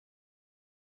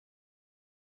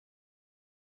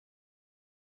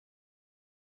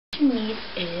you need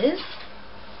is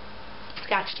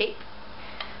Scotch tape.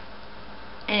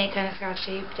 Any kind of Scotch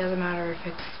tape, doesn't matter if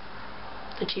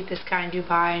it's the cheapest kind you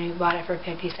buy and you bought it for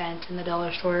 50 cents in the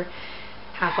dollar store,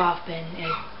 half off bin.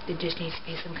 It just needs to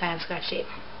be some kind of Scotch tape.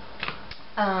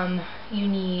 You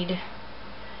need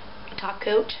a top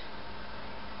coat,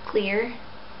 clear,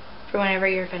 for whenever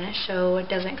you're finished so it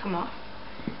doesn't come off.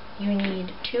 You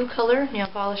need 2 color nail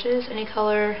polishes, any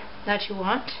color that you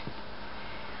want.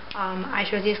 I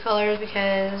chose these colors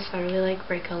because I really like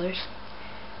bright colors,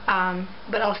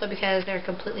 but also because they're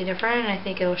completely different and I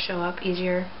think it'll show up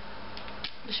easier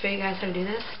to show you guys how to do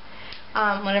this.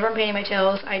 Whenever I'm painting my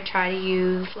toes, I try to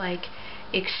use like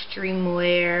extreme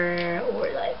wear or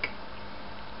like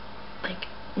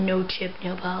no chip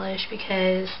nail polish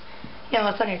because, you know,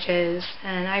 it's on your toes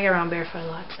and I get around barefoot a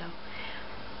lot, so.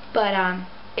 But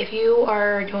if you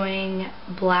are doing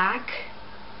black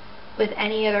with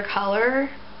any other color,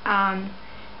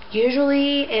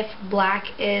 usually if black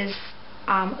is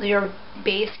your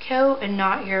base coat and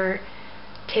not your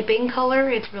tipping color,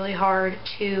 it's really hard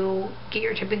to get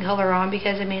your tipping color on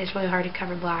because it's really hard to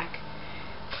cover black.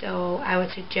 So I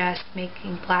would suggest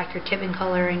making black your tipping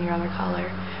color and your other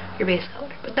color your base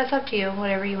color. But that's up to you,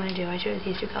 whatever you want to do. I chose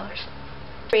these 2 colors.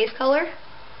 Base color,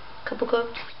 couple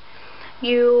coats.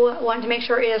 You want to make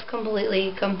sure it is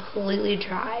completely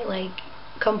dry, like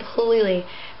completely.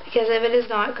 Because if it is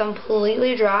not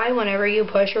completely dry, whenever you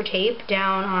push your tape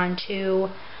down onto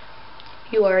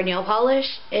your nail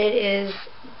polish, it is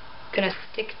going to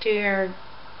stick to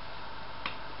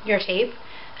your tape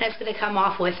and it's going to come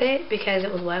off with it because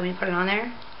it was wet when you put it on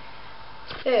there.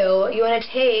 So you want to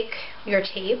take your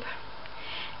tape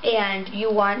and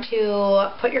you want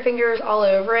to put your fingers all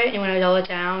over it and you want to dull it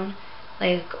down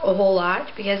like a whole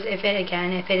lot, because if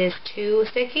it is too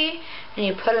sticky and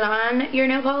you put it on your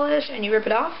nail polish and you rip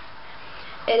it off,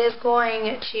 it is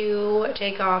going to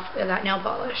take off that nail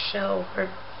polish. So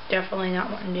we're definitely not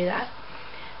wanting to do that.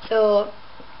 So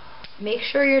make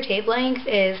sure your tape length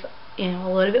is, you know,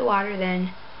 a little bit wider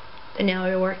than the nail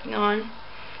you're working on,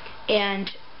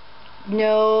 and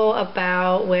know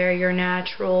about where your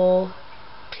natural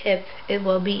tip it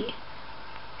will be.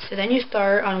 So then you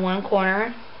start on one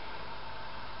corner,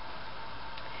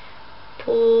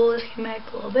 pull the skin back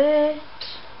a little bit,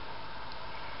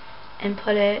 and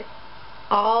put it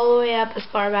all the way up as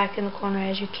far back in the corner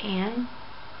as you can.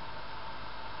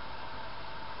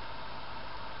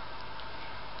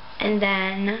 And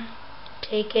then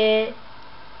take it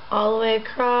all the way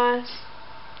across.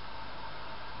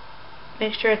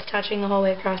 Make sure it's touching the whole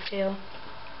way across too.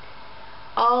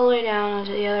 All the way down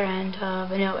onto the other end of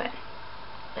the nail bed.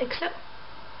 Like so.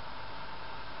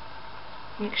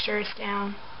 Make sure it's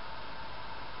down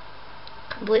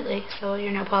completely so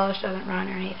your nail polish doesn't run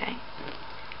or anything.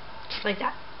 Just like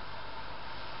that.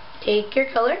 Take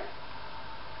your color.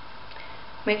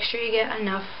 Make sure you get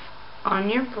enough on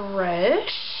your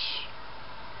brush.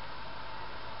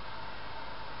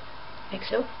 Like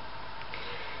so.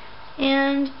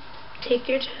 And take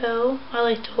your toe, I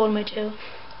like to hold my toe,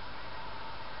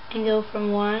 and go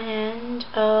from one end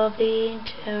of the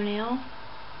toenail,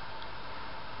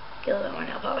 get a little bit more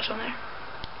nail polish on there,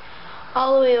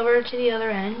 all the way over to the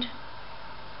other end.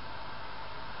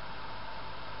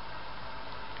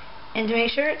 And to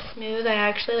make sure it's smooth, I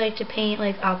actually like to paint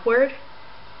like upward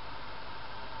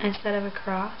instead of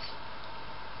across.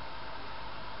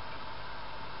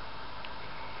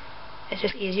 It's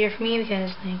just easier for me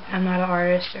because like I'm not an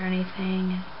artist or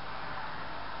anything.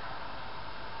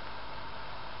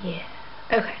 Yeah.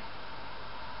 Okay.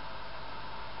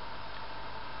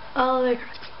 All the way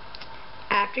across.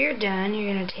 After you're done,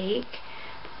 you're gonna take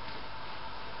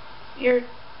your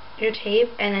tape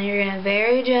and then you're gonna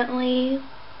very gently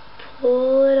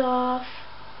pull it off.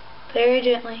 Very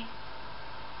gently.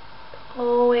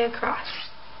 All the way across.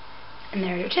 And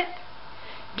there's your tip.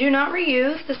 Do not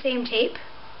reuse the same tape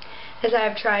as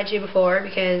I've tried to before,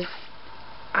 because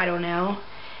I don't know,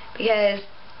 because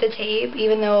the tape,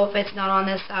 even though if it's not on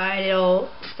this side, it'll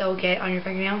still get on your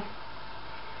fingernail.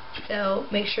 So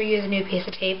make sure you use a new piece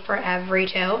of tape for every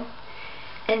toe.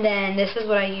 And then this is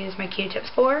what I use my Q-tips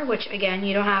for, which again,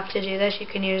 you don't have to do this. You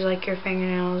can use like your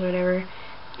fingernails or whatever,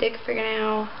 thick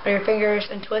fingernail or your fingers,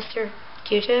 and twist your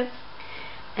Q-tip.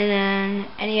 And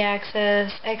then any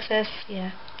excess,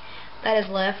 yeah, that is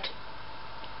left,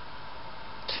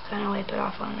 just kind of wipe it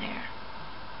off on there.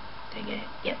 Did I get it?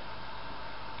 Yep.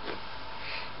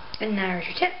 And there's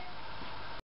your tip.